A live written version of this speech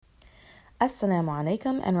Assalamu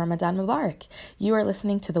alaikum and Ramadan Mubarak. You are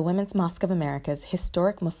listening to the Women's Mosque of America's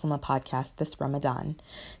Historic Muslimah podcast this Ramadan.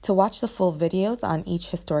 To watch the full videos on each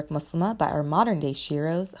historic Muslimah by our modern-day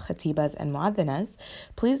shiros, khatibas, and muaddinas,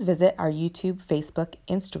 please visit our YouTube, Facebook,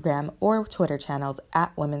 Instagram, or Twitter channels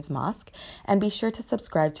at Women's Mosque, and be sure to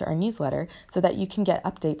subscribe to our newsletter so that you can get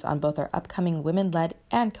updates on both our upcoming women-led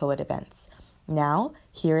and co-ed events. Now,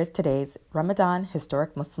 here is today's Ramadan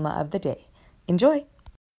Historic Muslimah of the Day. Enjoy!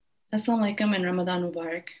 Assalamu alaikum and Ramadan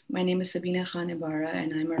Mubarak. My name is Sabina Khan-Ibarra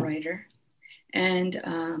and I'm a writer. And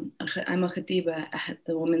I'm a khatiba at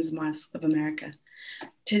the Women's Mosque of America.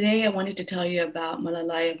 Today I wanted to tell you about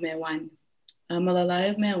Malalai of Maiwand.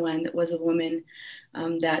 Malalai of Maiwand was a woman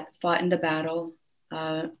that fought in the battle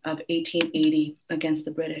of 1880 against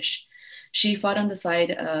the British. She fought on the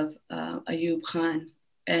side of Ayub Khan.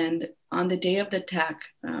 And on the day of the attack,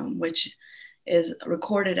 which is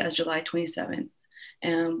recorded as July 27th,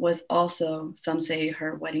 was also, some say,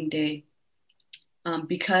 her wedding day.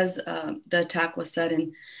 Because the attack was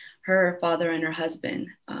sudden, her father and her husband,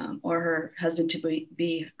 or her husband to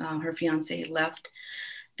be her fiance, left,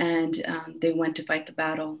 and they went to fight the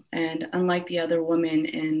battle. And unlike the other women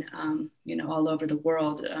in, all over the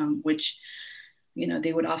world, which,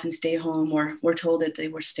 they would often stay home or were told that they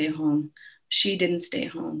would stay home, she didn't stay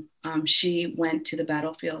home. She went to the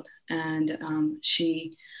battlefield, and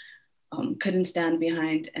she couldn't stand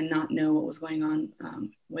behind and not know what was going on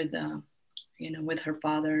with her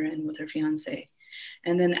father and with her fiance.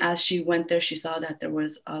 And then as she went there, she saw that there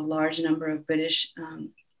was a large number of British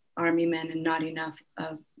army men and not enough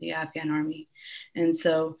of the Afghan army. And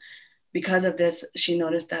so because of this, she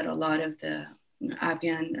noticed that a lot of the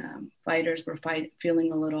Afghan fighters were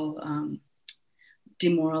feeling a little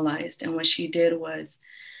demoralized. And what she did was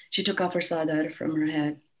she took off her sadar from her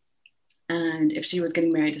head. And if she was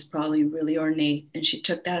getting married, it's probably really ornate. And she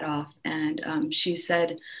took that off, and she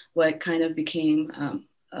said what kind of became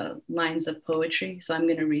lines of poetry. So I'm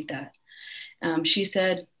going to read that. She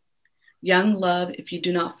said, "Young love, if you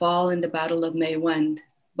do not fall in the battle of Maiwand,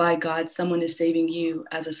 by God, someone is saving you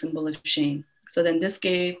as a symbol of shame." So then this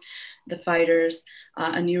gave the fighters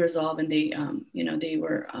a new resolve, and they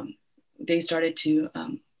started to,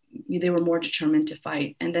 they were more determined to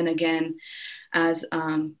fight. And then again, as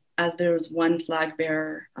there was one flag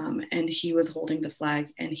bearer, and he was holding the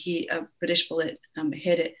flag, and a British bullet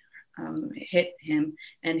hit him,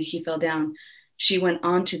 and he fell down. She went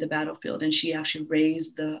onto the battlefield, and she actually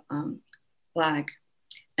raised the flag,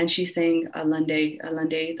 and she sang Alande.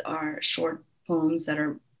 Alandes are short poems that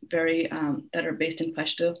are very that are based in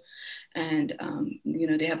Pashto, and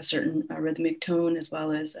they have a certain rhythmic tone as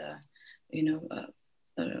well as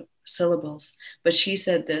syllables. But she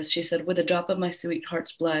said this, she said, "With a drop of my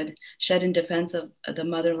sweetheart's blood shed in defense of the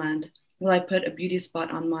motherland, will I put a beauty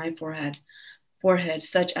spot on my forehead,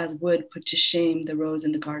 such as would put to shame the rose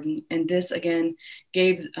in the garden." And this again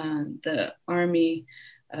gave the army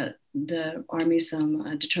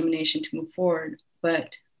some determination to move forward.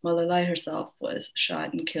 But Malalai herself was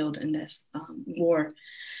shot and killed in this war.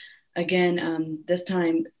 Again, this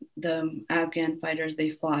time the Afghan fighters,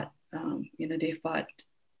 they fought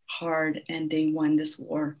hard, and they won this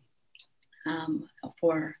war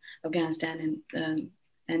for Afghanistan.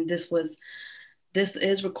 And this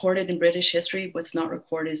is recorded in British history. What's not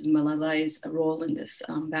recorded is Malalai's role in this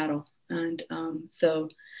battle. And so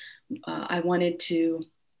I wanted to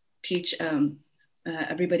teach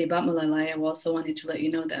everybody about Malalai. I also wanted to let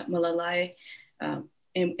you know that Malalai,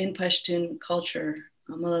 in Pashtun culture,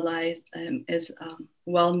 Malalai is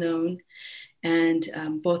well known, and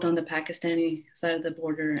both on the Pakistani side of the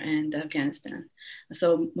border and Afghanistan.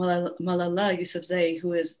 So Malala Yousafzai,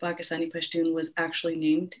 who is Pakistani Pashtun, was actually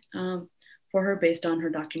named for her based on her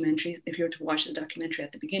documentary. If you were to watch the documentary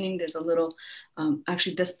at the beginning, there's a little,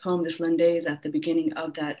 actually this poem, this Lande, is at the beginning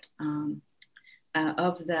of that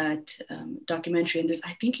documentary. And there's,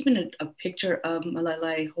 I think, even a picture of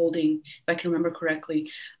Malalai holding, if I can remember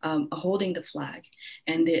correctly, holding the flag.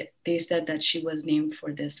 And they said that she was named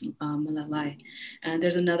for this Malalai. And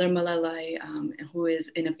there's another Malalai who is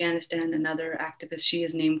in Afghanistan, another activist. She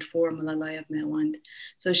is named for Malalai of Maiwand.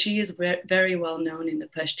 So she is very well known in the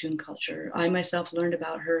Pashtun culture. I myself learned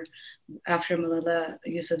about her after Malala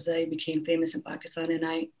Yousafzai became famous in Pakistan, and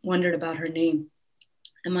I wondered about her name.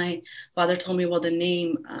 And my father told me, well, the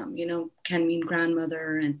name, can mean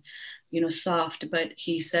grandmother and, soft. But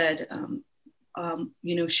he said,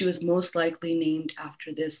 she was most likely named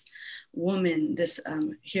after this woman, this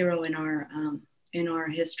hero in our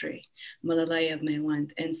history, Malalai of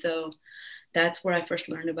Maiwand. And so that's where I first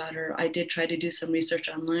learned about her. I did try to do some research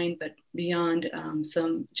online, but beyond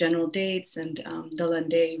some general dates and the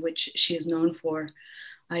Lande, which she is known for,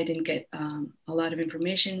 I didn't get a lot of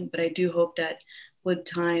information. But I do hope that with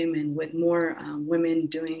time and with more women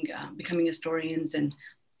becoming historians and,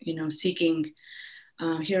 seeking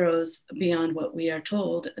heroes beyond what we are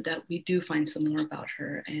told, that we do find some more about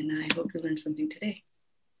her. And I hope you learned something today.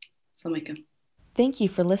 Assalamu alaikum. Thank you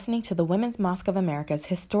for listening to the Women's Mosque of America's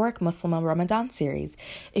historic Muslimah Ramadan series.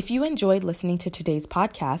 If you enjoyed listening to today's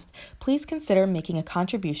podcast, please consider making a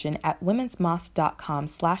contribution at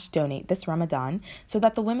womensmosque.com/donate this Ramadan so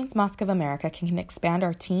that the Women's Mosque of America can expand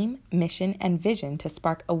our team, mission, and vision to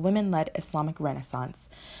spark a women-led Islamic renaissance.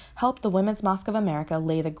 Help the Women's Mosque of America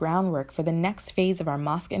lay the groundwork for the next phase of our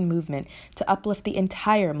mosque and movement to uplift the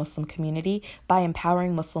entire Muslim community by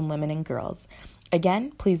empowering Muslim women and girls.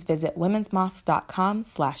 Again, please visit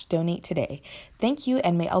womensmosque.com/donate today. Thank you,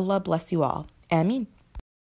 and may Allah bless you all. Ameen.